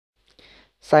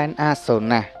សែនអាសូ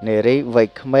ណានារីវ័យ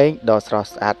ក្មេងដ៏ស្រស់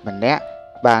ស្អាតម្នាក់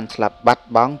បានស្លាប់បាត់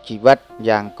បង់ជីវិត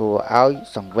យ៉ាងគួរឲ្យ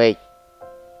សង្វេគ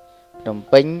ភ្នំ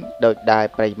ពេញដោយដែល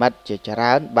ប្រិមិត្តជាច្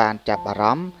រើនបានចាប់អារ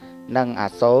ម្មណ៍និងអា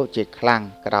សូរជាខ្លាំង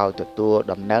ក្រោយទទួល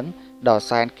ដំណឹងដ៏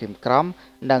សែនក្រៀមក្រំ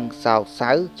និងសោក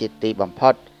សៅជាទីបំផុ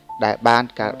តដែលបាន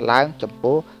កើតឡើងចំ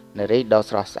ពោះនារីដ៏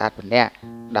ស្រស់ស្អាតម្នាក់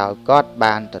ដោយគាត់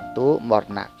បានទទួលមរ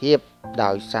ណភាព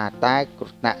ដោយសារតែគ្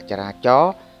រោះថ្នាក់ចរាចរ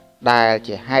ណ៍ដែល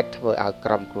ជាហេតុធ្វើឲ្យក្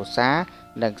រុមគ្រួសារ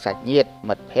និងសាច់ញាតិ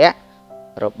មិត្តភ័ក្តិ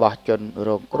របស់ជនរ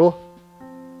ងគ្រោះ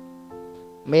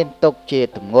មានទុក្ខជា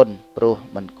ធ្ងន់ព្រោះ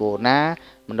មិនគួរណា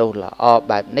មនុស្សល្អ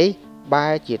បែបនេះបែ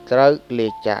រជាត្រូវលា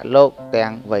ចាកលោកទាំ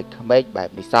ងវ័យក្មេងបែប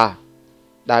នេះសោះ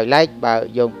ដោយឡែកបើ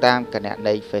យោងតាមគណ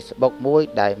នី Facebook មួយ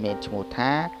ដែលមានឈ្មោះ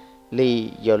ថាលី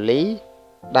យ៉ូលី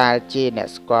ដែលជាអ្នក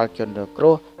ស្គាល់ជនរងគ្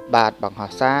រោះបានបង្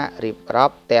ហោះសាររៀបរា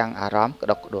ប់ទាំងអារម្មណ៍ក្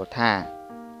តុកក្តួលថា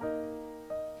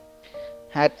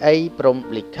ហេតុអីព្រំ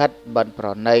លិខិតបិណ្ឌប្រ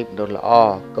ណីមនុស្សល្អ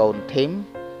កូនធីម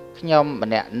ខ្ញុំម្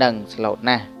នាក់នឹងស្លូត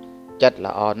ណាស់ចិត្ត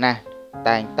ល្អណាស់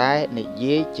តែងតែនិ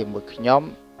យាយជាមួយខ្ញុំ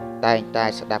តែងតែ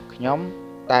ស្ដាប់ខ្ញុំ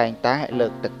តែងតែលើ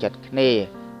កទឹកចិត្តគ្នា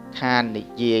ខាននិ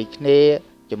យាយគ្នា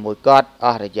ជាមួយគាត់អ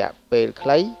ស់រយៈពេលខ្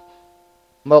លី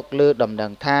មកលើដំណឹ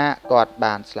ងថាគាត់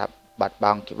បានស្លាប់បាត់ប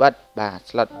ង់ជីវិតបាទ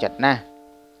ស្លុតចិត្តណាស់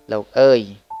លោកអើយ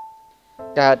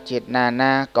កើតជាតិ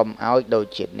ណាកុំឲ្យដូច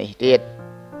ជាតិនេះទៀត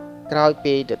ក្រោយ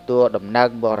ពីទទួលដំណឹង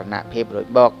មរណភាពរួច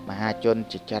មកមហាជន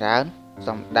ជាច្រើនស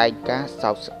ម្ដែងការ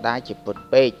សោកស្ដាយជាពុត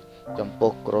ពេកចំ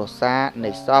ពោះគ្រួសារ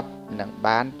នៃសពនិង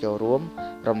បានចូលរួម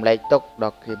រំលែកទុក្ខ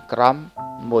ដ៏ក្រៀមក្រំ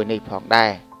មួយនេះផងដែ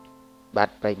របាទ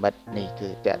ប្រិមិត្តនេះគឺ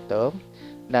តកតង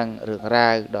នឹងរឿងរ៉ា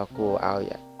វដ៏គួរឲ្យ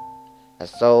អា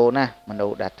សូរណាមនុ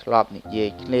ស្សដែលធ្លាប់និយាយ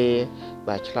គ្នា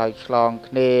បាទឆ្លើយឆ្លង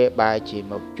គ្នាបែរជា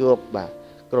មកជួបបាទ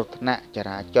គ្រោះថ្នាក់ច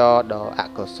រាចរណ៍ដ៏អ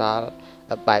កុសល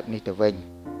បែបនេះទៅវិញ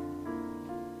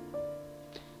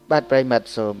បាទប្រិមិត្ត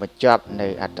សូមបញ្ចប់នៅ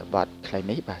អត្ថបទខ្លី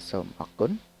នេះបាទសូមអរគុ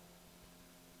ណ